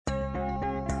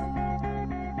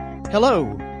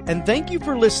Hello, and thank you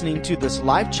for listening to this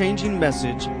life-changing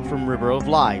message from River of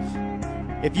Life.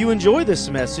 If you enjoy this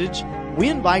message, we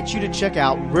invite you to check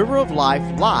out River of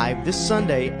Life live this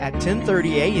Sunday at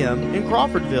 10:30 a.m. in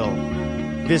Crawfordville.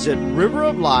 Visit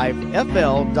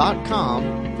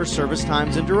riveroflifefl.com for service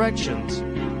times and directions.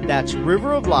 That's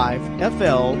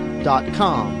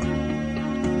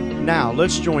riveroflifefl.com. Now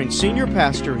let's join Senior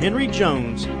Pastor Henry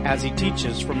Jones as he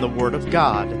teaches from the Word of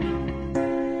God.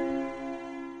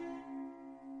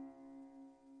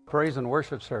 Praise and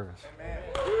worship service. Amen.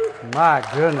 My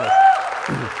goodness.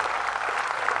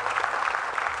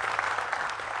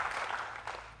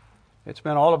 It's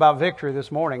been all about victory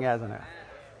this morning, hasn't it?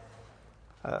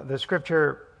 The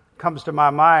scripture comes to my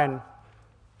mind,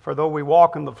 for though we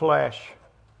walk in the flesh,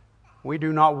 we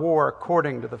do not war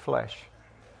according to the flesh.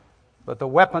 But the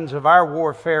weapons of our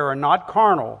warfare are not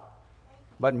carnal,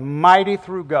 but mighty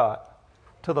through God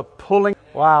to the pulling.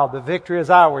 Wow, the victory is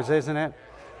ours, isn't it?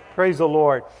 Praise the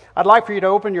Lord. I'd like for you to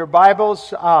open your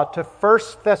Bibles to 1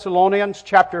 Thessalonians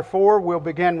chapter 4. We'll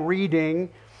begin reading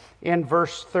in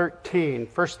verse 13.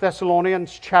 1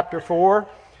 Thessalonians chapter 4,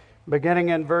 beginning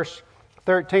in verse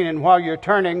 13. And while you're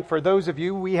turning, for those of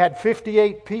you, we had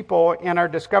 58 people in our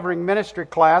Discovering Ministry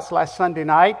class last Sunday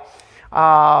night.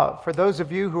 For those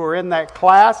of you who are in that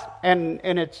class, and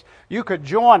it's you could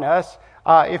join us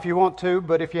if you want to,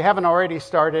 but if you haven't already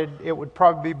started, it would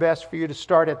probably be best for you to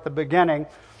start at the beginning.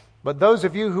 But those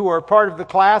of you who are part of the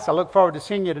class, I look forward to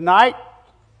seeing you tonight.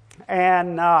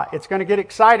 And it's going to get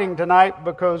exciting tonight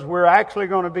because we're actually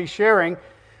going to be sharing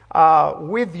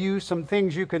with you some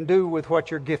things you can do with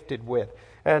what you're gifted with.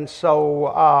 And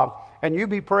so, and you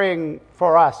be praying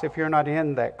for us if you're not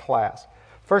in that class.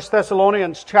 1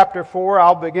 Thessalonians chapter 4,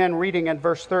 I'll begin reading in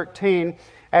verse 13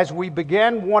 as we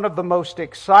begin one of the most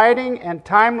exciting and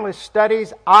timeless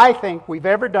studies I think we've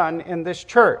ever done in this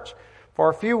church. For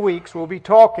a few weeks, we'll be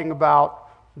talking about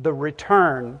the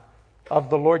return of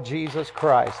the Lord Jesus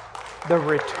Christ. The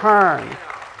return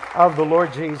of the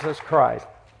Lord Jesus Christ.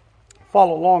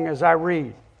 Follow along as I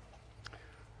read.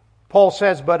 Paul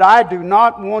says, "But I do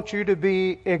not want you to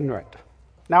be ignorant."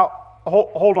 Now,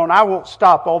 hold on. I won't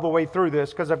stop all the way through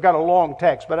this because I've got a long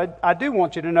text. But I do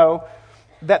want you to know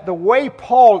that the way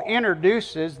Paul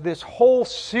introduces this whole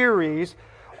series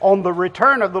on the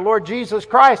return of the Lord Jesus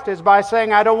Christ is by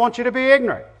saying, I don't want you to be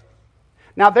ignorant.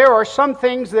 Now, there are some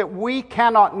things that we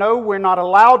cannot know. We're not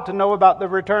allowed to know about the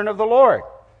return of the Lord.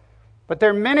 But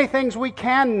there are many things we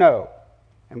can know.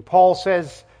 And Paul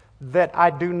says that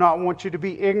I do not want you to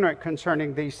be ignorant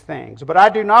concerning these things. But I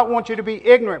do not want you to be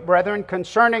ignorant, brethren,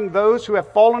 concerning those who have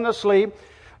fallen asleep,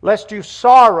 lest you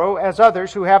sorrow as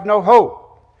others who have no hope.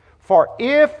 For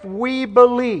if we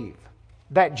believe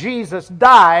that Jesus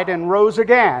died and rose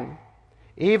again,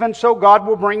 even so God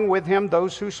will bring with him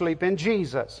those who sleep in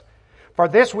Jesus. For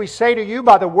this we say to you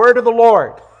by the word of the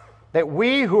Lord, that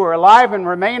we who are alive and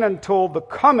remain until the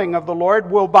coming of the Lord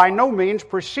will by no means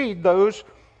precede those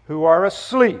who are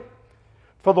asleep.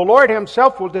 For the Lord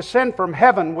himself will descend from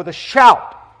heaven with a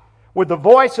shout, with the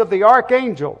voice of the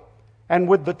archangel, and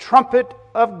with the trumpet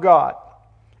of God.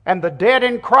 And the dead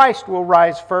in Christ will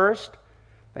rise first.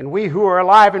 And we who are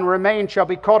alive and remain shall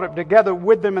be caught up together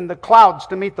with them in the clouds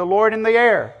to meet the Lord in the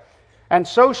air. And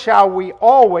so shall we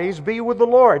always be with the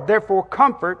Lord. Therefore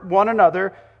comfort one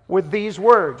another with these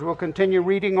words. We'll continue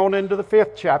reading on into the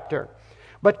 5th chapter.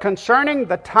 But concerning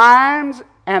the times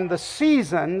and the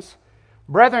seasons,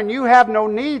 brethren, you have no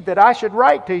need that I should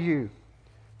write to you.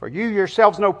 For you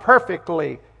yourselves know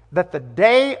perfectly that the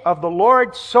day of the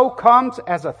Lord so comes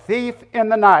as a thief in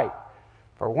the night.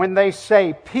 For when they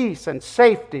say peace and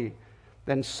safety,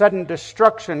 then sudden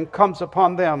destruction comes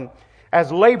upon them,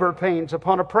 as labor pains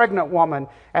upon a pregnant woman,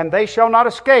 and they shall not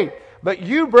escape. But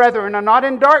you, brethren, are not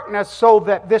in darkness, so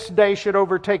that this day should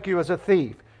overtake you as a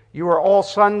thief. You are all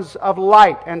sons of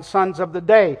light and sons of the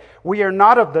day. We are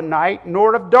not of the night,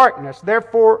 nor of darkness.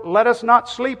 Therefore, let us not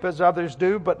sleep as others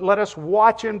do, but let us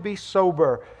watch and be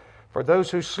sober. For those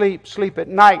who sleep, sleep at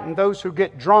night, and those who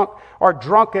get drunk are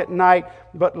drunk at night.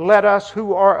 But let us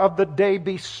who are of the day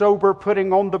be sober,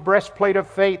 putting on the breastplate of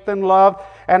faith and love,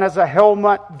 and as a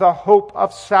helmet the hope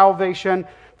of salvation.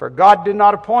 For God did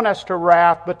not appoint us to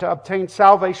wrath, but to obtain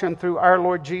salvation through our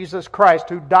Lord Jesus Christ,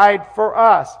 who died for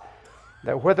us,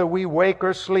 that whether we wake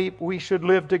or sleep, we should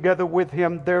live together with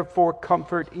him. Therefore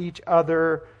comfort each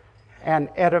other and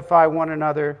edify one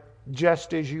another,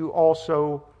 just as you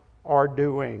also are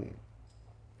doing.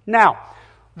 Now,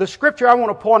 the scripture I want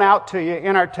to point out to you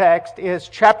in our text is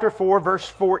chapter 4, verse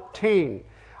 14.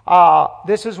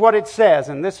 This is what it says,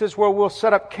 and this is where we'll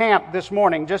set up camp this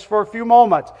morning just for a few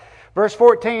moments. Verse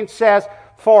 14 says,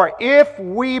 "For if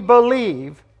we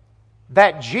believe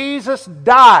that Jesus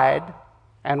died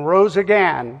and rose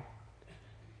again,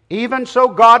 even so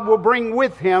God will bring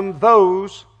with him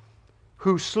those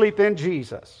who sleep in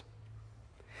Jesus.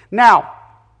 Now,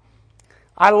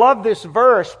 I love this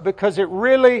verse because it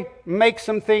really makes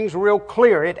some things real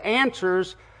clear. It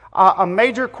answers a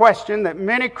major question that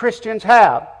many Christians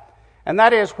have, and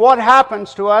that is, what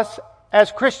happens to us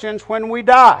as Christians when we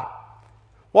die?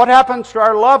 What happens to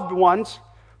our loved ones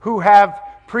who have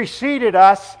preceded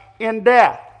us in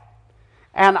death?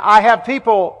 And I have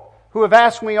people who have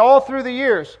asked me all through the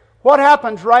years, what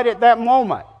happens right at that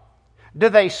moment? Do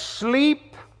they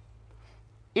sleep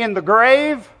in the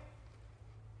grave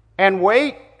and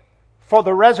wait for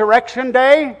the resurrection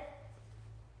day?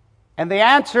 And the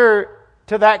answer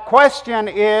to that question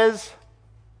is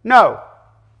no.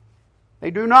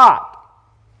 They do not.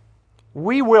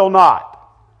 We will not.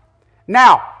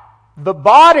 Now, the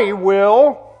body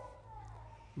will,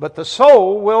 but the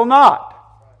soul will not.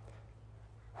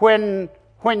 When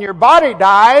your body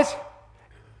dies,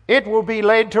 it will be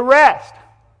laid to rest.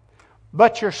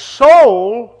 But your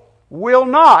soul will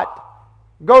not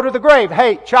go to the grave.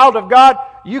 Hey, child of God,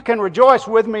 you can rejoice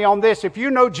with me on this. If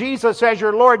you know Jesus as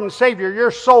your Lord and Savior,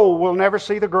 your soul will never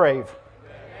see the grave.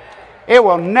 It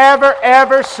will never,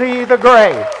 ever see the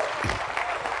grave.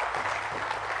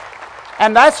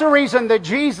 And that's the reason that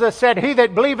Jesus said, he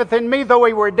that believeth in me, though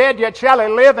he were dead, yet shall he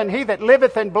live. And he that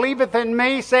liveth and believeth in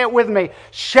me, say it with me,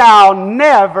 shall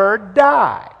never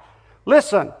die.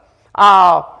 Listen,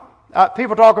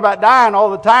 people talk about dying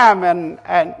all the time,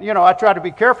 and you know, I try to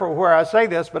be careful where I say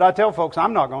this, but I tell folks,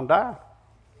 I'm not going to die.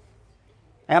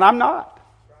 And I'm not.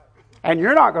 And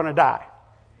you're not going to die.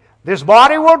 This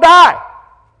body will die.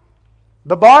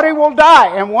 The body will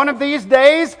die. And one of these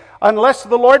days, unless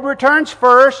the Lord returns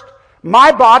first,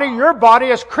 my body, your body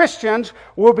as Christians,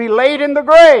 will be laid in the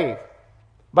grave.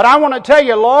 But I want to tell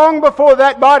you, long before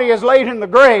that body is laid in the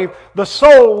grave, the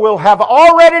soul will have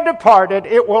already departed.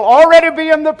 It will already be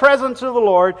in the presence of the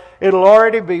Lord. It'll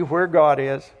already be where God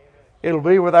is. It'll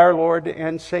be with our Lord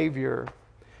and Savior.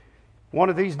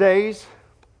 One of these days,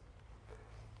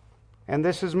 and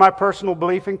this is my personal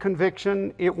belief and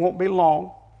conviction, it won't be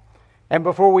long. And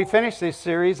before we finish this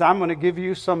series, I'm going to give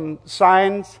you some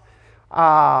signs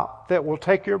that will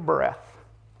take your breath.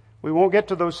 We won't get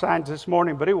to those signs this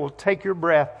morning, but it will take your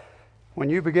breath when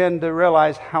you begin to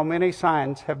realize how many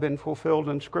signs have been fulfilled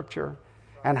in Scripture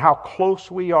and how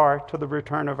close we are to the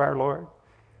return of our Lord.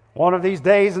 One of these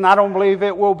days, and I don't believe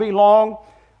it will be long,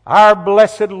 our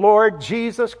blessed Lord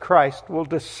Jesus Christ will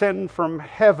descend from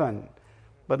heaven.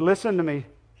 But listen to me,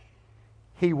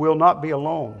 He will not be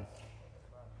alone.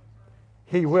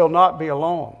 He will not be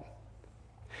alone.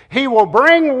 He will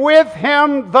bring with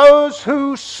Him those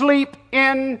who sleep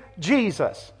in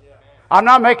Jesus. I'm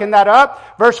not making that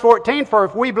up. Verse 14, for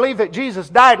if we believe that Jesus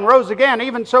died and rose again,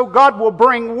 even so God will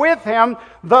bring with Him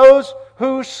those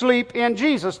who sleep in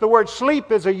Jesus. The word sleep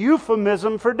is a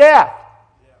euphemism for death.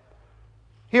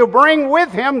 He'll bring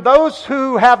with Him those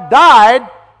who have died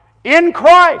in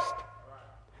Christ.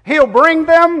 He'll bring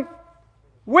them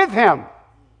with Him.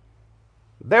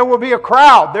 There will be a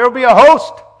crowd. There will be a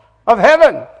host of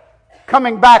heaven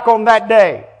coming back on that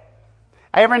day.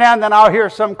 Every now and then I'll hear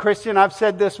some Christian, I've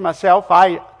said this myself,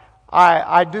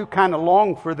 I do kind of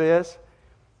long for this.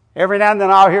 Every now and then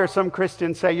I'll hear some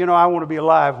Christian say, you know, I want to be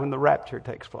alive when the rapture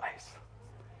takes place.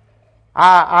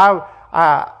 I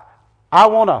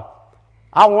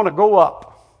want to go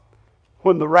up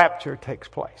when the rapture takes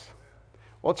place.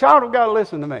 Well, child of God,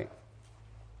 listen to me.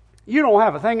 You don't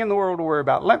have a thing in the world to worry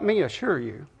about. Let me assure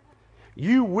you,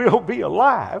 you will be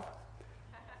alive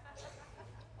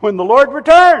when the Lord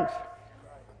returns.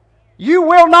 You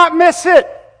will not miss it.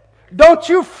 Don't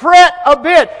you fret a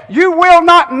bit. You will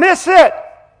not miss it.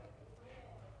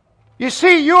 You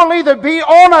see, you'll either be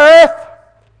on earth,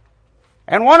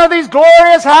 and one of these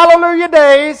glorious hallelujah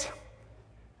days,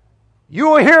 you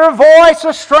will hear a voice,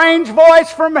 a strange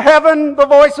voice from heaven, the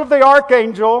voice of the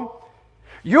archangel.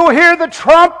 You'll hear the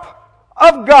trump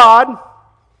of God.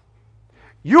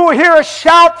 You'll hear a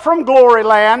shout from glory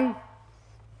land.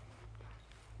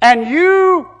 And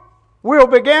you will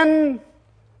begin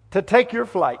to take your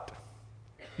flight.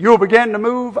 You'll begin to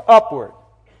move upward.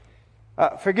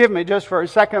 Forgive me just for a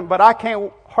second, but I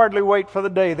can't hardly wait for the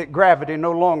day that gravity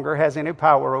no longer has any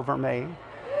power over me.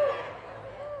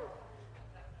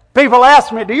 People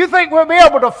ask me, do you think we'll be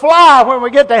able to fly when we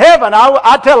get to heaven?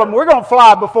 I tell them, we're going to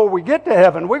fly before we get to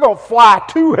heaven. We're going to fly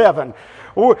to heaven.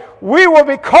 We will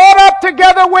be caught up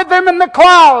together with them in the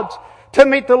clouds to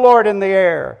meet the Lord in the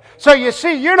air. So you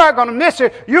see, you're not going to miss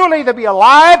it. You'll either be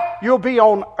alive, you'll be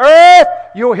on earth,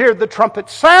 you'll hear the trumpet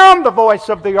sound, the voice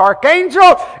of the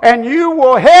archangel, and you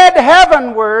will head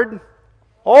heavenward,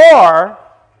 or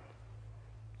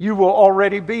you will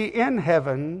already be in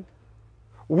heaven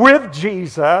with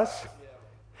Jesus,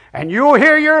 and you'll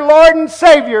hear your Lord and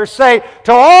Savior say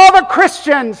to all the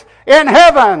Christians in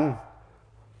heaven,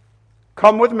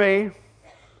 come with me.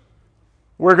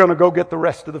 We're going to go get the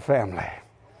rest of the family.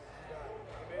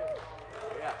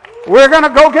 We're going to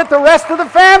go get the rest of the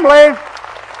family.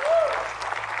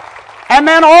 And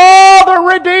then all the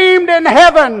redeemed in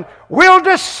heaven will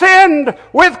descend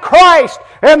with Christ.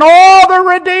 And all the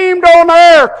redeemed on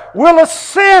earth will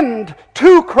ascend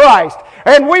to Christ.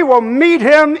 And we will meet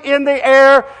Him in the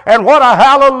air. And what a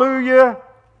hallelujah,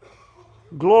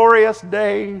 glorious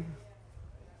day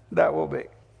that will be.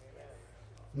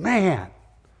 Man,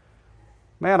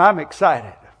 I'm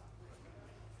excited.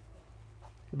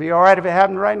 It'd be all right if it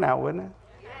happened right now, wouldn't it?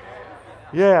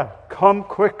 Yeah, come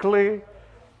quickly,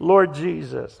 Lord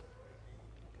Jesus.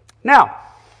 Now,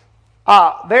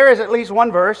 there is at least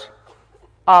one verse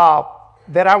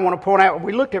that I want to point out.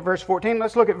 We looked at verse 14.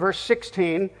 Let's look at verse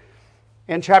 16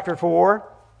 in chapter 4.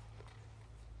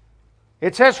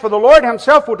 It says, for the Lord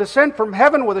Himself will descend from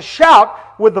heaven with a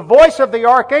shout, with the voice of the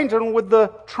archangel, and with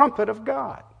the trumpet of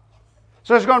God.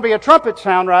 So there's going to be a trumpet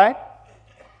sound, right?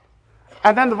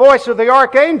 And then the voice of the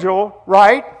archangel,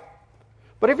 right?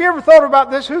 But have you ever thought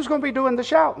about this? Who's going to be doing the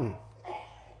shouting?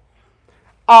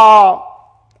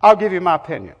 I'll give you my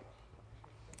opinion.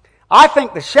 I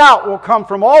think the shout will come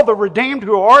from all the redeemed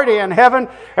who are already in heaven.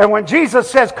 And when Jesus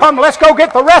says, come, let's go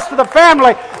get the rest of the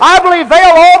family, I believe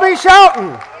they'll all be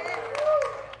shouting.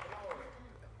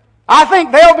 I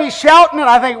think they'll be shouting, and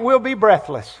I think we'll be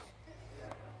breathless.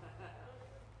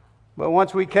 But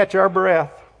once we catch our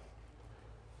breath,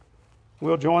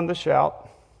 we'll join the shout.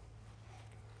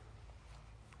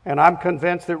 And I'm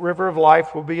convinced that River of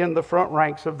Life will be in the front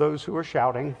ranks of those who are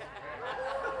shouting.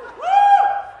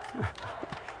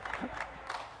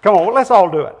 Come on, let's all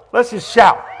do it. Let's just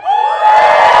shout.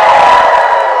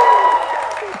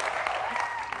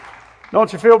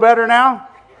 Don't you feel better now?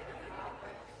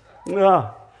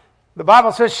 The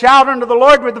Bible says, shout unto the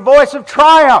Lord with the voice of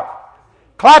triumph.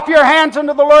 Clap your hands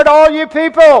unto the Lord, all you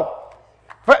people.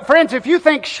 Friends, if you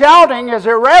think shouting is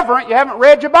irreverent, you haven't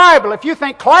read your Bible. If you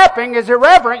think clapping is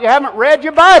irreverent, you haven't read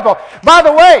your Bible. By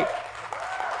the way,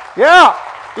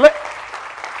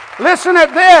 listen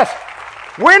at this.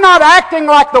 We're not acting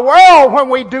like the world when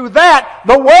we do that.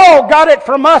 The world got it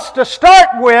from us to start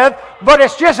with, but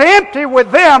it's just empty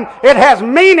with them. It has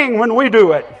meaning when we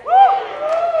do it.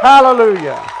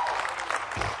 Hallelujah.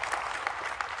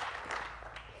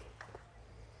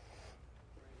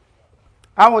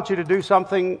 I want you to do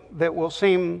something that will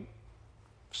seem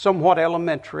somewhat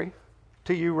elementary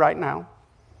to you right now.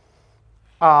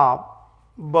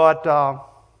 But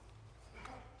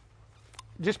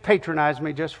just patronize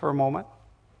me just for a moment.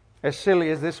 As silly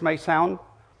as this may sound,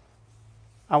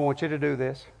 I want you to do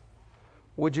this.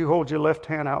 Would you hold your left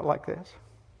hand out like this?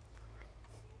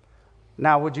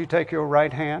 Now, would you take your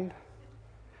right hand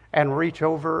and reach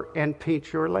over and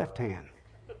pinch your left hand?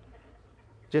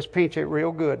 Just pinch it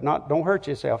real good. Don't hurt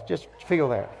yourself. Just feel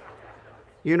that.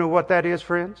 You know what that is,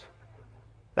 friends?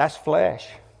 That's flesh.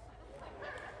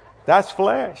 That's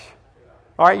flesh.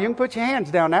 All right, you can put your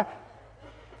hands down now.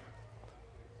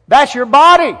 That's your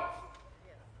body.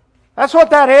 That's what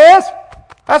that is.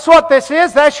 That's what this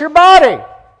is. That's your body.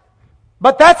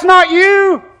 But that's not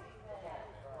you.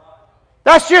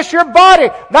 That's just your body.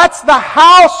 That's the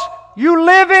house you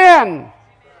live in.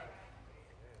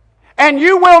 And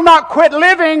you will not quit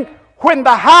living when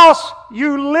the house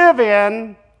you live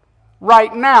in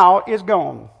right now is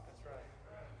gone.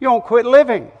 You won't quit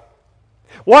living.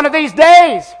 One of these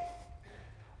days,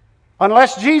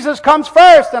 unless Jesus comes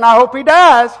first, and I hope He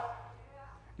does,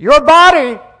 your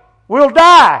body will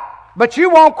die. But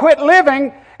you won't quit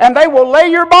living, and they will lay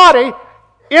your body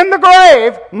in the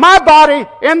grave, my body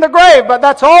in the grave. But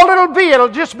that's all it'll be. It'll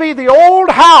just be the old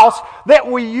house that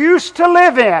we used to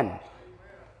live in.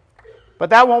 But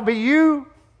that won't be you.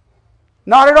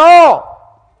 Not at all.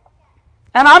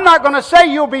 And I'm not going to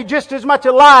say you'll be just as much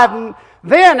alive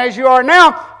then as you are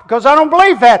now, because I don't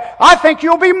believe that. I think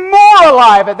you'll be more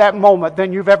alive at that moment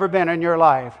than you've ever been in your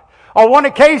life. On one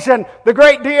occasion, the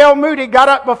great D.L. Moody got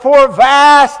up before a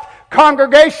vast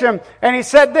congregation, and he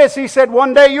said this. He said,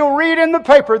 one day you'll read in the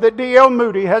paper that D.L.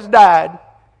 Moody has died.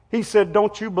 He said,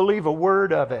 don't you believe a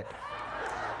word of it.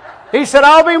 He said,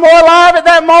 I'll be more alive at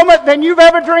that moment than you've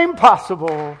ever dreamed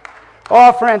possible.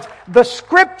 Oh, friends, the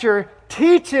Scripture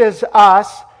teaches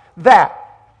us that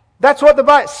That's what the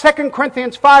 2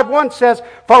 Corinthians 5:1 says,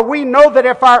 for we know that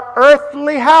if our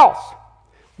earthly house,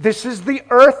 this is the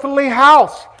earthly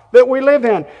house that we live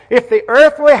in, if the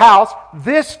earthly house,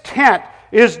 this tent,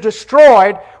 is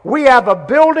destroyed, we have a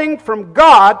building from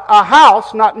God, a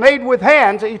house not made with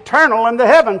hands, eternal in the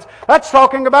heavens. That's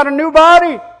talking about a new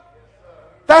body.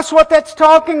 That's what that's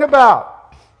talking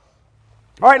about.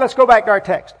 All right, let's go back to our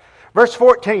text. Verse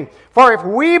 14. For if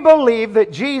we believe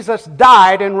that Jesus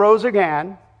died and rose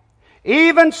again,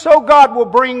 even so God will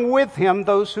bring with him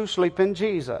those who sleep in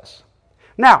Jesus.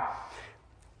 Now,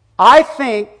 I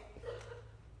think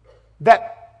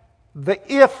that the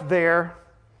if there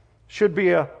should be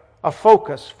a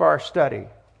focus for our study.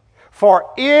 For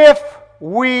if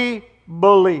we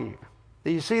believe.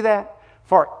 Do you see that?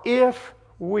 For if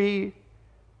we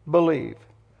believe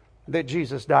that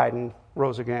Jesus died and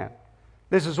rose again.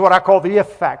 This is what I call the if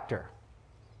factor.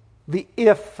 The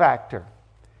if factor.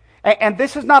 And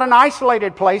this is not an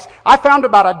isolated place. I found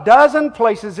about a dozen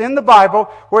places in the Bible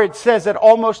where it says it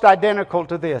almost identical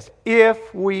to this.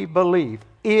 If we believe.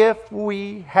 If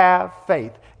we have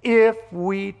faith. If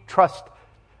we trust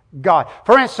God.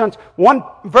 For instance, one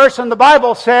verse in the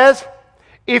Bible says,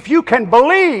 if you can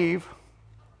believe,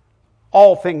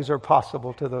 all things are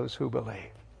possible to those who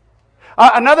believe.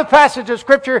 Another passage of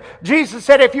Scripture, Jesus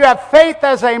said, if you have faith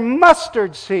as a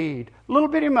mustard seed, little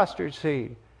bitty mustard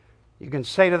seed, you can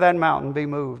say to that mountain, be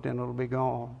moved, and it'll be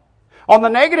gone. On the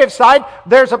negative side,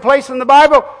 there's a place in the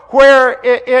Bible where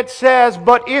it says,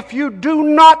 but if you do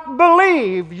not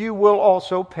believe, you will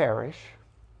also perish.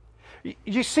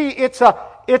 You see, it's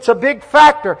a big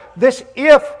factor. This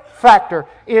if factor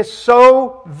is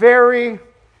so very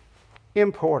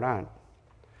important.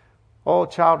 Oh,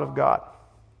 child of God,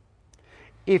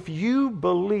 if you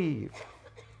believe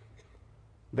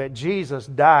that Jesus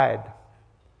died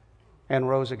and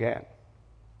rose again,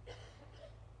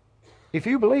 if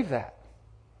you believe that,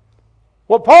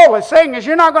 what Paul is saying is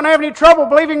you're not going to have any trouble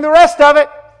believing the rest of it.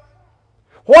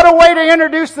 What a way to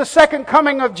introduce the second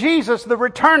coming of Jesus, the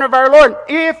return of our Lord.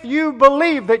 If you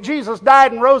believe that Jesus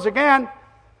died and rose again,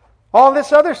 all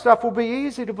this other stuff will be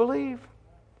easy to believe.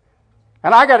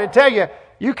 And I got to tell you,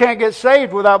 you can't get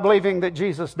saved without believing that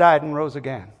Jesus died and rose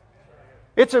again.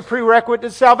 It's a prerequisite to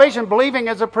salvation. Believing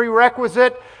is a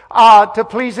prerequisite to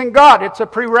pleasing God. It's a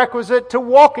prerequisite to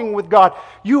walking with God.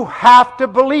 You have to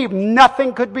believe.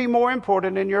 Nothing could be more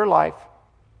important in your life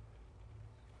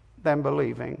than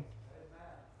believing.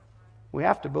 We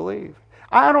have to believe.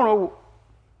 I don't know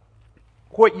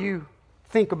what you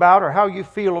think about or how you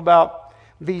feel about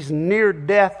these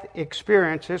near-death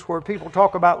experiences where people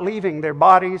talk about leaving their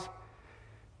bodies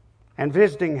and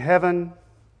visiting heaven,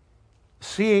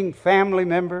 seeing family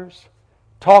members,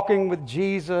 talking with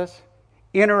Jesus,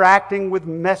 interacting with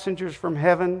messengers from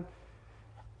heaven,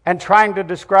 and trying to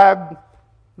describe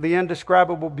the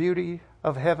indescribable beauty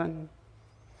of heaven.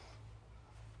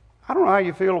 I don't know how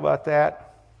you feel about that.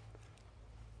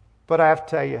 But I have to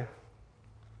tell you,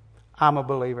 I'm a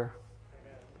believer.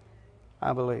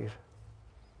 I believe.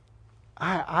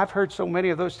 I've heard so many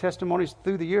of those testimonies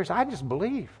through the years. I just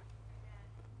believe.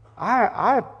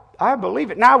 I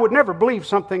believe it. Now, I would never believe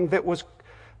something that was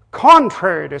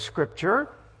contrary to Scripture.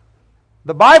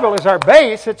 The Bible is our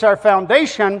base. It's our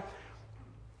foundation.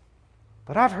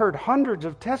 But I've heard hundreds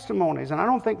of testimonies, and I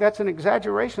don't think that's an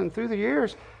exaggeration through the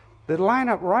years, that line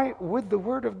up right with the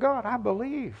Word of God. I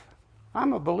believe.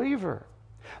 I'm a believer.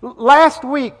 Last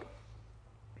week,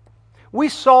 we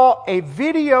saw a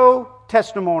video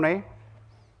testimony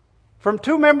from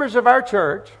two members of our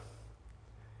church,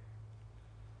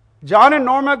 John and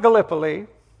Norma Gallipoli.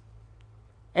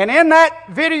 And in that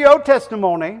video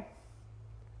testimony,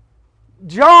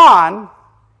 John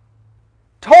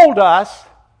told us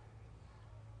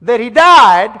that he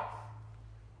died.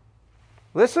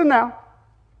 Listen now.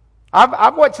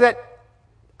 I've watched that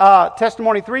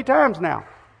testimony 3 times now.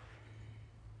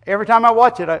 Every time I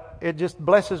watch it, it just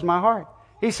blesses my heart.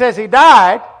 He says he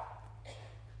died.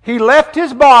 He left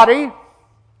his body.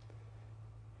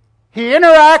 He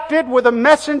interacted with a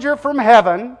messenger from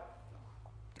heaven.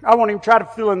 I won't even try to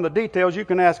fill in the details. You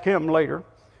can ask him later.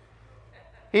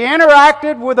 He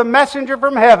interacted with a messenger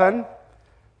from heaven.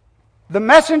 The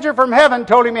messenger from heaven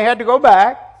told him he had to go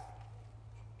back,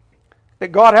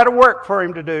 that God had a work for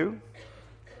him to do.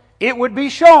 It would be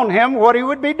shown him what he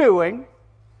would be doing,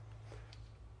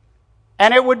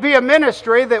 and it would be a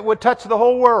ministry that would touch the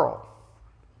whole world.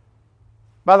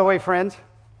 By the way, friends,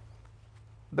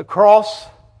 the cross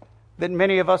that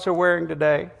many of us are wearing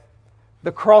today,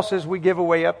 the crosses we give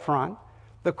away up front,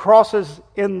 the crosses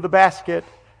in the basket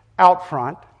out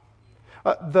front,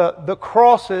 the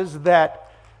crosses that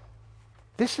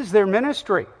this is their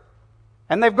ministry.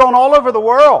 And they've gone all over the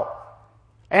world.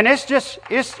 And it's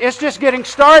just getting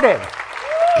started.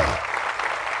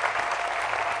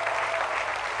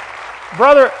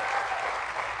 Brother,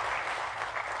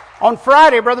 on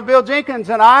Friday, Brother Bill Jenkins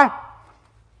and I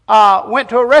went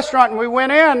to a restaurant, and we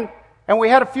went in and we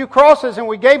had a few crosses and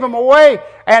we gave them away.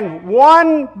 And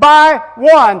one by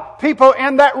one, people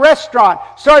in that restaurant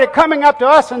started coming up to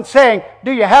us and saying,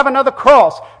 "Do you have another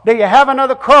cross? Do you have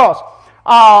another cross?"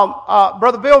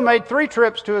 Brother Bill made 3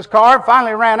 trips to his car and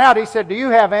finally ran out. He said, "Do you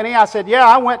have any?" I said, "Yeah,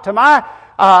 I went to my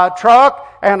truck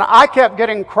and I kept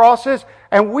getting crosses."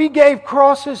 And we gave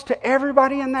crosses to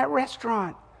everybody in that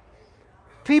restaurant.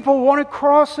 People wanted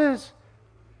crosses.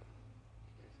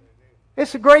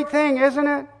 It's a great thing, isn't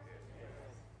it?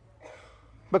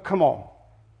 But come on.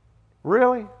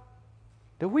 Really?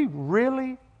 Do we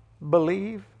really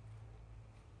believe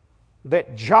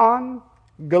that John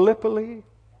Gallipoli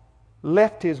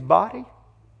left his body?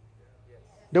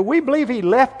 Do we believe he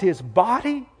left his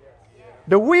body?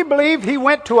 Do we believe he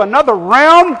went to another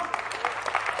realm?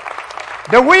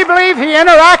 Do we believe he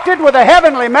interacted with a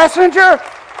heavenly messenger?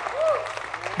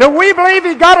 Do we believe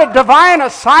he got a divine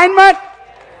assignment?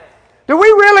 Do we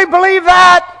really believe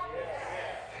that?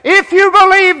 If you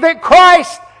believe that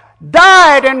Christ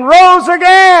died and rose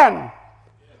again,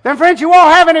 then friends, you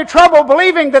won't have any trouble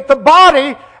believing that the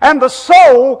body and the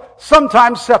soul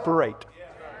sometimes separate.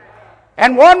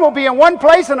 And one will be in one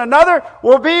place and another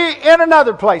will be in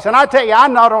another place. And I tell you, I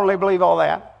not only believe all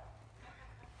that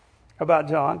about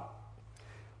John,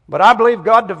 but I believe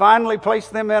God divinely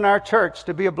placed them in our church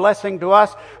to be a blessing to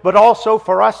us, but also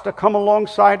for us to come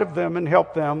alongside of them and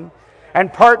help them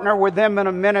and partner with them in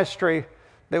a ministry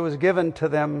that was given to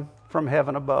them from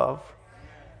heaven above.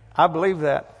 I believe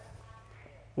that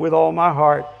with all my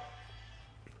heart.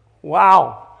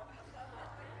 Wow.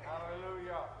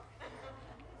 Hallelujah.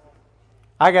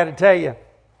 I got to tell you,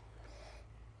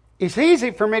 it's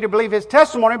easy for me to believe his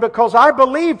testimony because I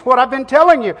believe what I've been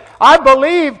telling you. I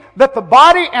believe that the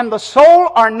body and the soul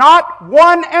are not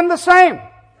one and the same.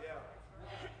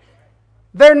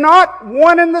 They're not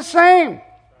one and the same.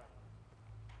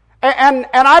 And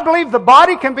I believe the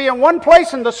body can be in one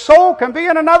place and the soul can be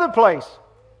in another place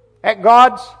at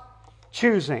God's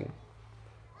choosing.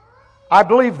 I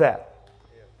believe that.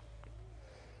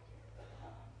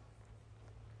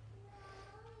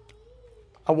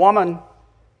 A woman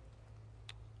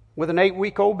with an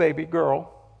 8-week-old baby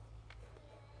girl.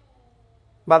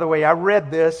 By the way, I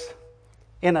read this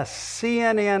in a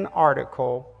CNN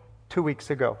article 2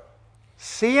 weeks ago.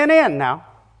 CNN now.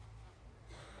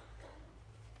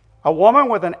 A woman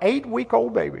with an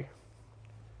 8-week-old baby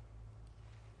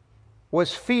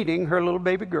was feeding her little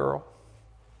baby girl.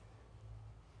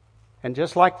 And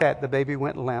just like that, the baby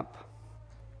went limp.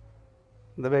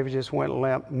 The baby just went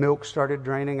limp. Milk started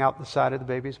draining out the side of the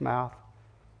baby's mouth.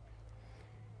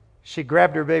 She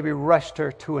grabbed her baby, rushed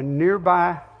her to a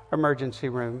nearby emergency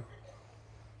room.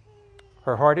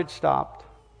 Her heart had stopped.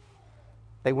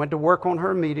 They went to work on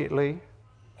her immediately.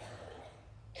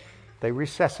 They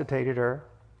resuscitated her.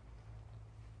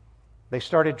 They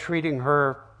started treating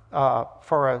her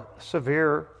for a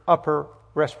severe upper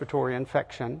respiratory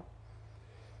infection.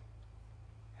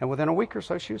 And within a week or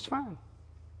so, she was fine.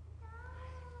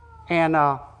 And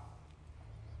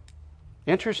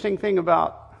interesting thing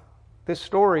about this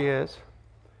story is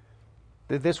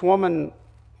that this woman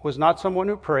was not someone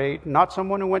who prayed, not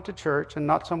someone who went to church, and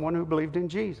not someone who believed in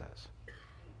Jesus.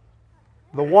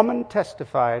 The woman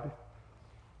testified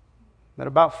that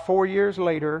about 4 years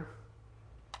later,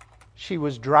 she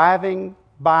was driving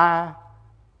by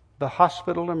the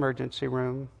hospital emergency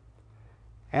room,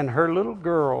 and her little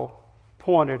girl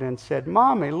pointed and said,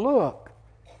 "Mommy, look,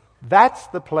 that's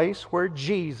the place where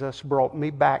Jesus brought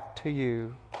me back to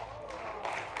you."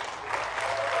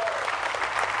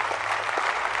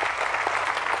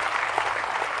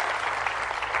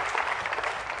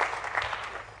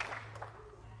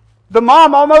 The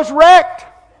mom almost wrecked.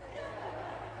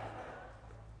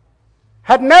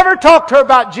 Had never talked to her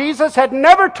about Jesus, had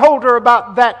never told her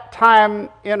about that time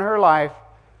in her life.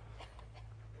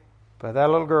 But that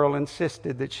little girl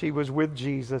insisted that she was with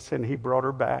Jesus and he brought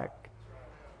her back.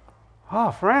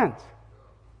 Oh, friends,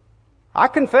 I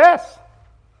confess,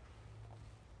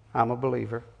 I'm a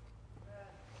believer.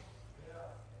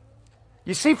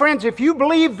 You see, friends, if you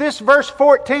believe this verse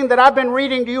 14 that I've been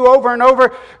reading to you over and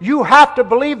over, you have to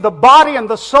believe the body and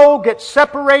the soul get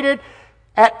separated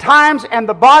at times, and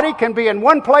the body can be in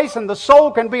one place and the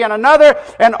soul can be in another.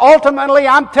 And ultimately,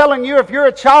 I'm telling you, if you're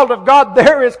a child of God,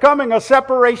 there is coming a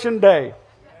separation day.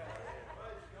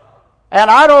 And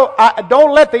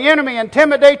don't let the enemy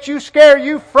intimidate you, scare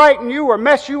you, frighten you, or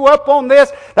mess you up on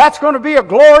this. That's going to be a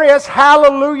glorious,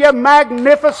 hallelujah,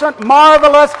 magnificent,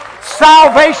 marvelous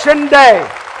salvation day.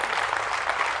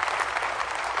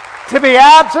 To be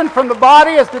absent from the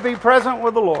body is to be present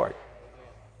with the Lord.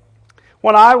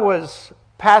 When I was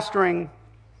pastoring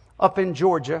up in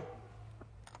Georgia,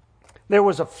 there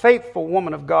was a faithful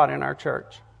woman of God in our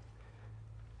church.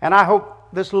 And I hope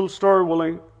this little story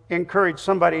will encourage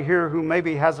somebody here who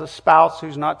maybe has a spouse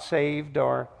who's not saved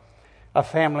or a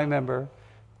family member.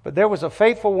 But there was a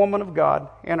faithful woman of God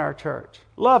in our church.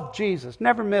 Loved Jesus,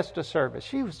 never missed a service.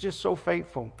 She was just so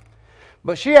faithful.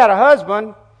 But she had a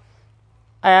husband,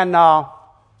 and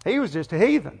he was just a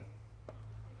heathen.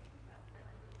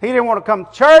 He didn't want to come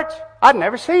to church. I'd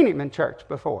never seen him in church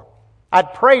before.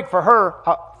 I'd prayed for her,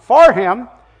 for him,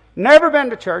 never been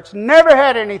to church, never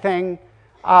had anything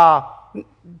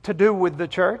to do with the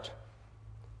church.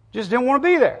 Just didn't want to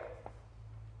be there.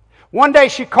 One day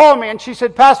she called me and she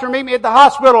said, "Pastor, meet me at the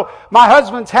hospital. My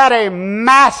husband's had a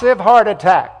massive heart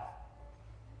attack."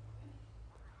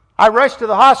 I rushed to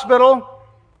the hospital.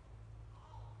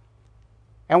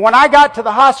 And when I got to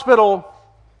the hospital,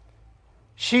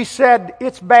 she said,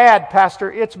 "It's bad,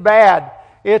 Pastor. It's bad.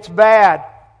 It's bad."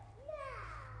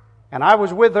 And I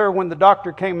was with her when the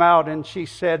doctor came out, and she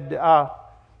said,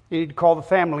 "You need to call the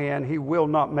family in. He will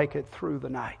not make it through the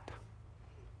night."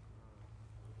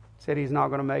 Said he's not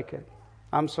going to make it.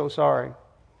 I'm so sorry.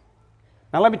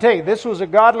 Now let me tell you, this was a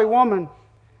godly woman,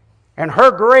 and her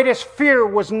greatest fear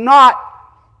was not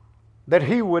that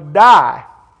he would die.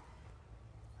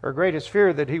 Her greatest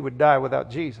fear that he would die without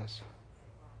Jesus.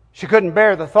 She couldn't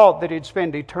bear the thought that he'd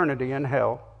spend eternity in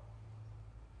hell.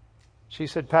 She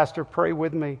said, "Pastor, pray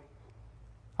with me.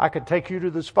 I could take you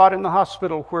to the spot in the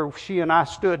hospital where she and I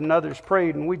stood and others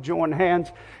prayed, and we joined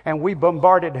hands and we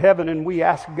bombarded heaven and we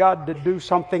asked God to do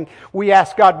something. We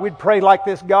asked God, we'd pray like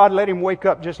this: God, let him wake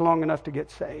up just long enough to get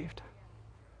saved.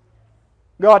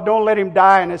 God, don't let him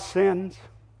die in his sins."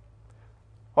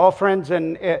 Oh, friends,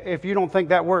 and if you don't think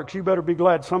that works, you better be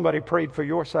glad somebody prayed for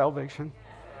your salvation.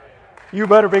 You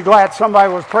better be glad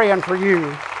somebody was praying for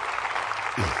you.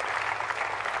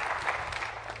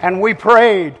 And we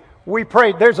prayed. We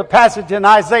prayed. There's a passage in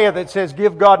Isaiah that says,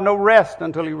 "Give God no rest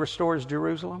until he restores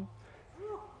Jerusalem."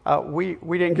 We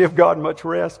didn't give God much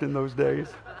rest in those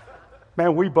days.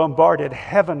 Man, we bombarded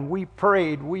heaven. We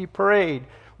prayed. We prayed.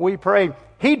 We prayed.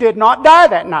 He did not die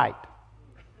that night.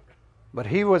 But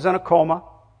he was in a coma.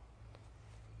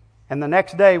 And the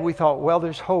next day we thought, well,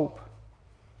 there's hope.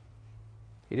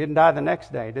 He didn't die the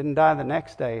next day. Didn't die the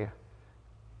next day.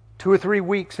 2 or 3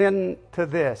 weeks into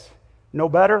this. No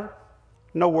better,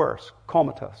 no worse.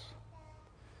 Comatose.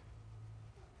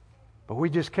 But we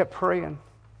just kept praying.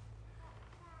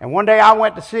 And one day I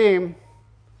went to see him.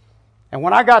 And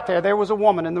when I got there was a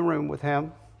woman in the room with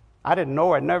him. I didn't know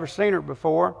her. I'd never seen her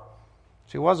before.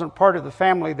 She wasn't part of the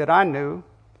family that I knew.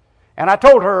 And I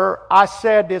told her, I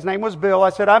said, his name was Bill. I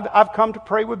said, I've come to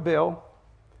pray with Bill.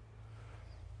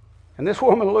 And this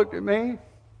woman looked at me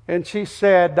and she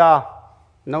said,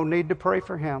 "No need to pray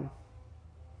for him."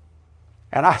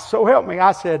 And so help me,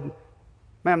 I said,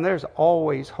 "Ma'am, there's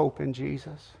always hope in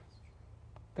Jesus.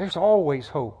 There's always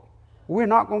hope. We're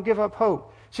not going to give up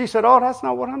hope." She said, "Oh, that's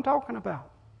not what I'm talking about."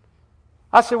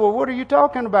 I said, "Well, what are you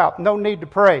talking about?" "No need to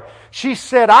pray." She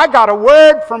said, "I got a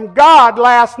word from God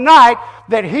last night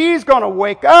that he's going to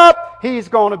wake up, he's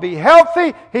going to be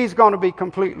healthy, he's going to be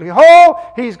completely whole,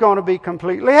 he's going to be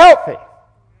completely healthy."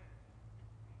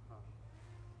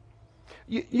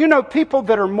 You know, people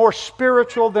that are more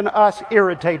spiritual than us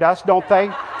irritate us, don't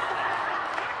they?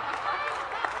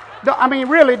 I mean,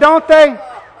 really, don't they?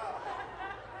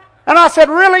 And I said,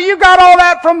 "Really, you got all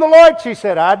that from the Lord?" She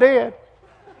said, "I did."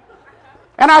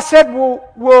 And I said,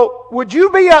 well, would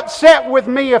you be upset with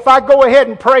me if I go ahead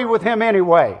and pray with him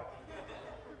anyway?"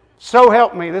 So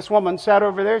help me. This woman sat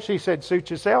over there. She said, "Suit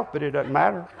yourself, but it doesn't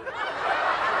matter."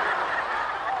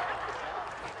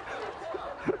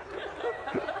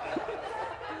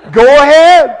 Go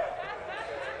ahead.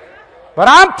 But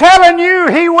I'm telling you,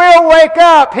 he will wake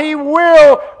up. He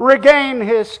will regain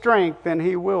his strength and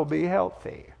he will be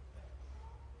healthy.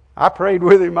 I prayed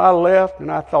with him. I left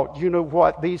and I thought, you know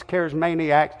what? These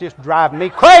charismaniacs just drive me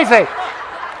crazy.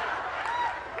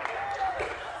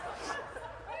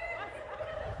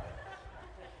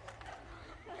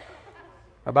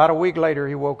 About a week later,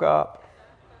 he woke up.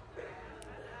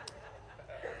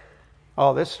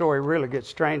 Oh, this story really gets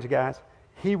strange, guys.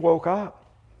 He woke up.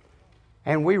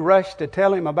 And we rushed to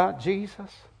tell him about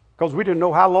Jesus because we didn't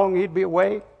know how long he'd be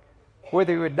awake,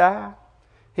 whether he would die.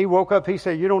 He woke up, he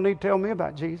said, "You don't need to tell me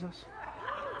about Jesus."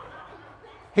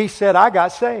 He said, I got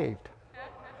saved.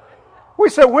 We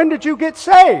said, when did you get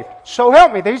saved? So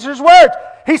help me. These are his words.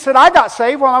 He said, I got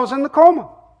saved while I was in the coma.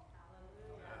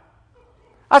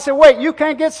 I said, wait, you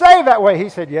can't get saved that way. He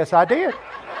said, yes, I did.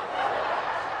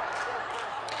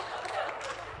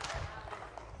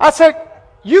 I said,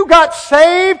 you got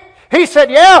saved? He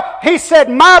said, yeah. He said,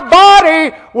 my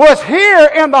body was here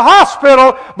in the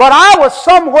hospital, but I was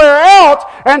somewhere else,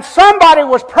 and somebody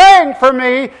was praying for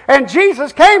me, and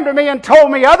Jesus came to me and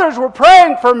told me others were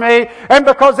praying for me, and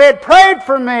because they had prayed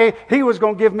for me, He was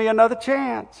going to give me another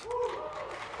chance.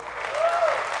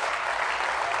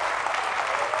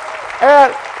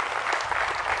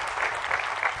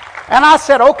 And I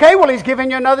said, okay, well, He's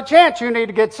giving you another chance. You need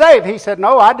to get saved. He said,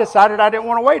 no, I decided I didn't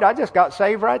want to wait. I just got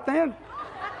saved right then.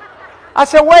 I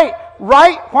said, wait,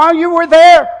 right while you were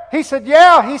there? He said,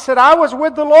 yeah. He said, I was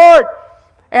with the Lord.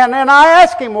 And then I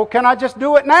asked him, well, can I just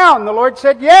do it now? And the Lord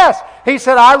said, yes. He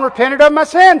said, I repented of my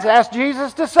sins, asked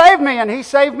Jesus to save me, and He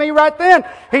saved me right then.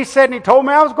 He said, and He told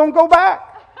me I was going to go back.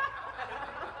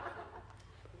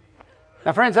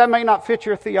 Now, friends, that may not fit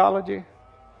your theology.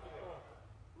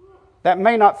 That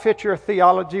may not fit your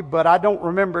theology, but I don't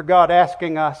remember God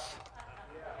asking us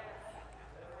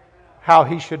how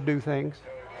He should do things.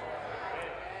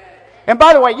 And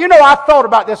by the way, you know, I've thought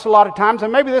about this a lot of times,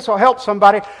 and maybe this will help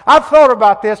somebody. I've thought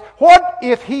about this. What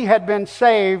if he had been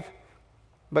saved,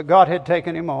 but God had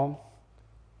taken him home?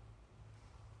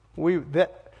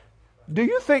 Do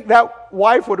you think that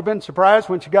wife would have been surprised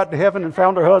when she got to heaven and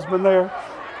found her husband there?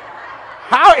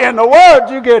 How in the world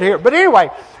did you get here? But anyway,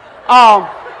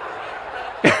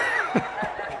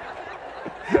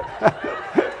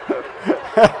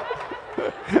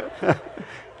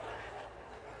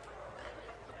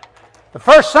 the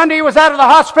first Sunday he was out of the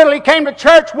hospital, he came to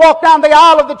church, walked down the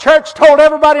aisle of the church, told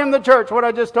everybody in the church what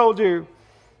I just told you.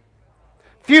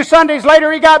 A few Sundays later,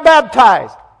 he got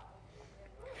baptized.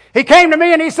 He came to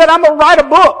me and he said, I'm going to write a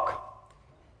book.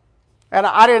 And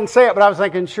I didn't say it, but I was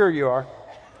thinking, sure you are.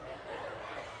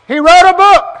 He wrote a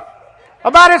book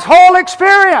about his whole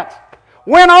experience.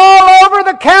 Went all over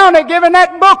the county giving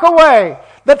that book away.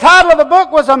 The title of the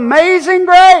book was Amazing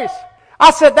Grace. I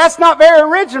said, that's not very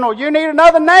original. You need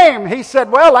another name. He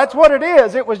said, well, that's what it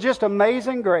is. It was just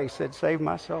Amazing Grace that saved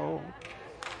my soul.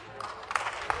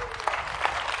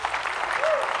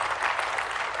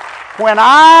 When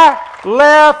I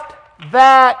left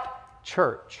that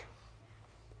church,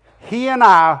 he and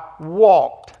I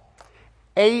walked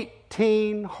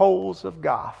 18 holes of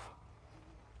golf.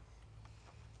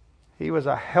 He was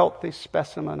a healthy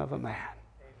specimen of a man.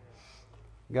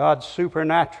 God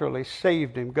supernaturally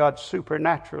saved him. God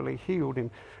supernaturally healed him.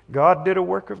 God did a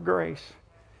work of grace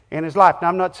in his life. Now,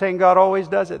 I'm not saying God always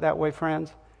does it that way,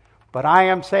 friends. But I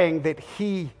am saying that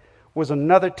he was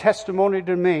another testimony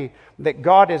to me that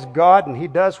God is God and He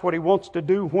does what He wants to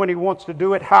do, when He wants to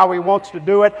do it, how He wants to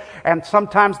do it. And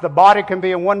sometimes the body can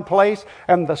be in one place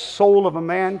and the soul of a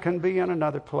man can be in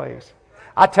another place.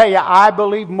 I tell you, I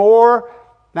believe more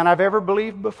than I've ever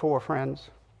believed before, friends,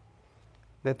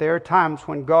 that there are times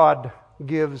when God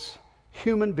gives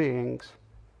human beings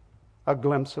a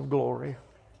glimpse of glory.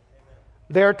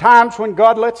 There are times when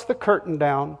God lets the curtain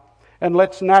down and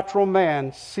lets natural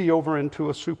man see over into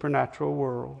a supernatural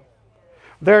world.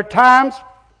 There are times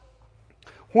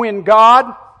when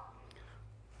God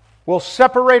will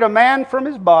separate a man from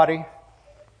his body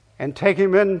and take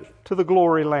him into the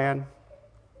glory land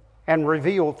and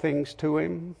reveal things to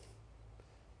him.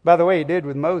 By the way, He did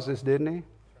with Moses, didn't He?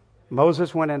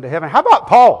 Moses went into heaven. How about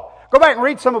Paul? Go back and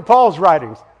read some of Paul's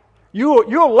writings.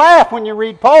 You'll laugh when you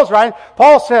read Paul's writings.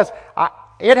 Paul says,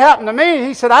 it happened to me.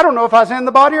 He said, I don't know if I was in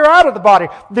the body or out of the body.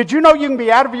 Did you know you can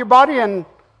be out of your body and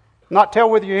not tell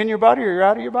whether you're in your body or you're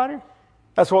out of your body?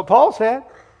 That's what Paul said.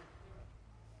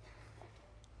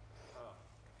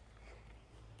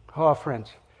 Oh,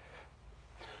 friends.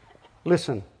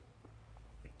 Listen.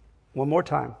 One more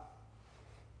time.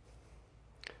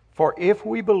 For if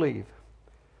we believe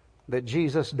that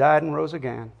Jesus died and rose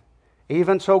again,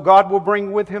 even so God will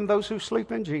bring with Him those who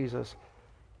sleep in Jesus.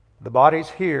 The body's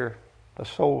here, the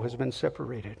soul has been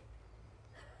separated.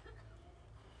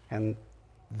 And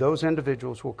those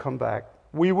individuals will come back.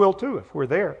 We will too, if we're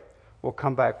there. We'll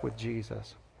come back with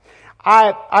Jesus.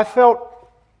 I felt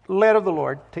led of the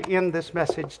Lord to end this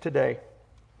message today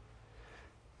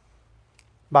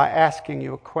by asking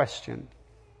you a question.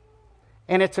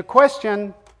 And it's a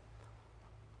question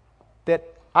that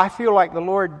I feel like the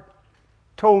Lord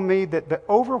told me that the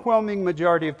overwhelming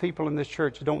majority of people in this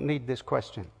church don't need this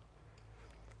question.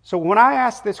 So when I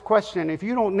ask this question, if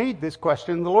you don't need this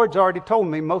question, the Lord's already told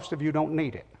me most of you don't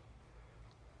need it.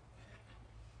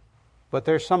 But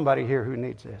there's somebody here who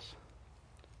needs this.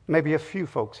 maybe a few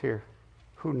folks here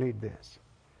who need this.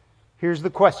 Here's the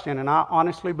question, and I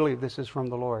honestly believe this is from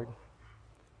the Lord.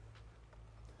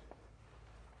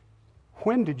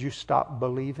 When did you stop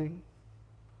believing?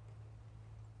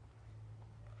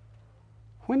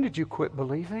 When did you quit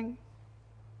believing?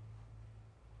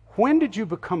 When did you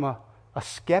become a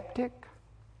skeptic?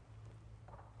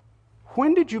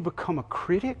 When did you become a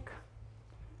critic?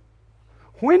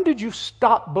 When did you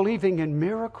stop believing in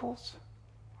miracles?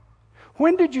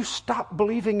 When did you stop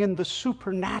believing in the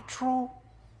supernatural?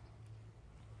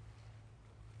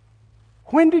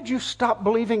 When did you stop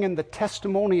believing in the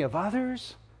testimony of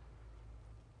others?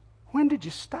 When did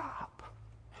you stop?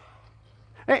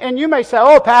 And you may say,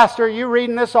 oh, Pastor, you're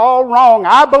reading this all wrong.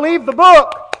 I believe the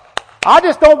book. I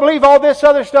just don't believe all this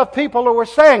other stuff people were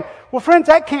saying. Well, friends,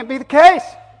 that can't be the case.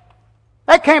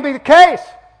 That can't be the case.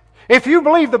 If you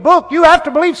believe the book, you have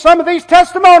to believe some of these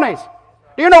testimonies.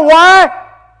 Do you know why?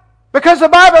 Because the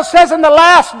Bible says in the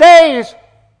last days,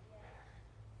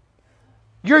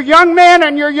 your young men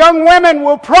and your young women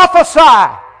will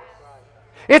prophesy.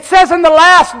 It says in the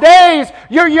last days,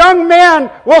 your young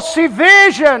men will see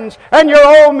visions and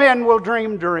your old men will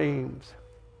dream dreams.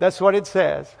 That's what it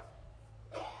says.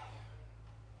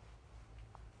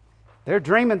 They're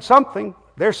dreaming something.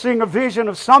 They're seeing a vision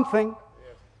of something.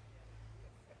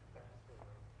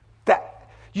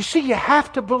 You see, you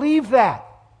have to believe that.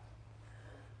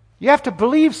 You have to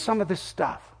believe some of this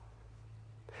stuff.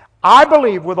 I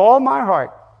believe with all my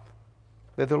heart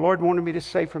that the Lord wanted me to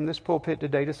say from this pulpit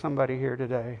today to somebody here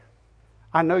today,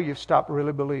 I know you've stopped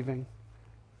really believing,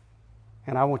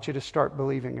 and I want you to start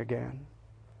believing again.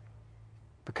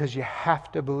 Because you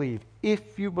have to believe.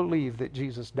 If you believe that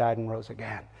Jesus died and rose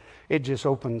again, it just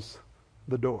opens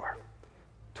the door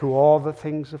to all the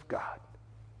things of God.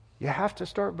 You have to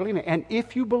start believing. And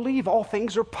if you believe all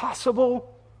things are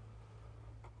possible,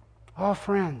 oh,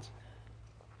 friends,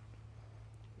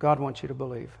 God wants you to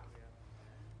believe.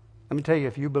 Let me tell you,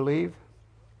 if you believe,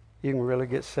 you can really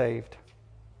get saved.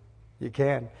 You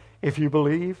can. If you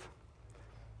believe,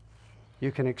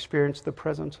 you can experience the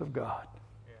presence of God.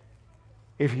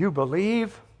 If you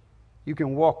believe, you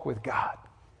can walk with God.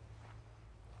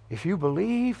 If you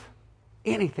believe,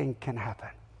 anything can happen.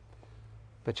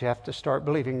 But you have to start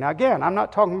believing. Now again, I'm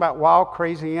not talking about wild,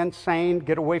 crazy, insane,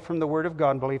 get away from the Word of God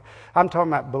and belief. I'm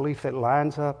talking about belief that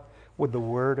lines up with the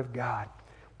Word of God.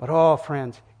 But oh,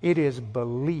 friends, it is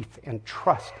belief and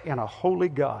trust in a holy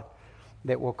God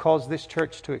that will cause this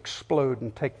church to explode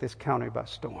and take this county by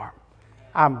storm.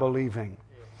 I'm believing.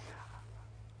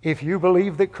 If you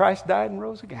believe that Christ died and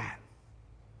rose again,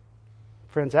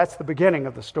 friends, that's the beginning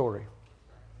of the story.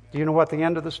 Do you know what the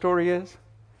end of the story is?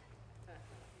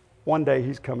 One day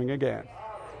He's coming again.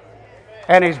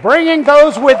 And He's bringing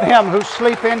those with Him who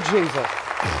sleep in Jesus.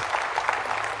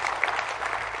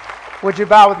 Would you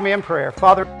bow with me in prayer?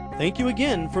 Father, thank you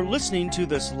again for listening to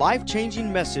this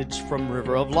life-changing message from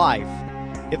River of Life.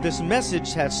 If this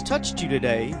message has touched you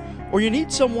today, or you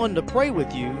need someone to pray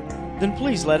with you, then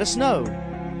please let us know.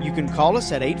 You can call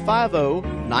us at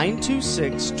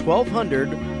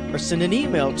 850-926-1200 or send an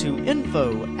email to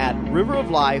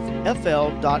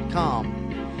info@riveroflifefl.com.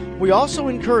 We also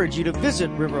encourage you to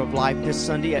visit River of Life this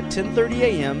Sunday at 10:30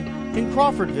 a.m. in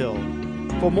Crawfordville.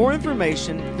 For more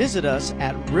information, visit us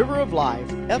at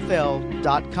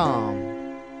riveroflifefl.com.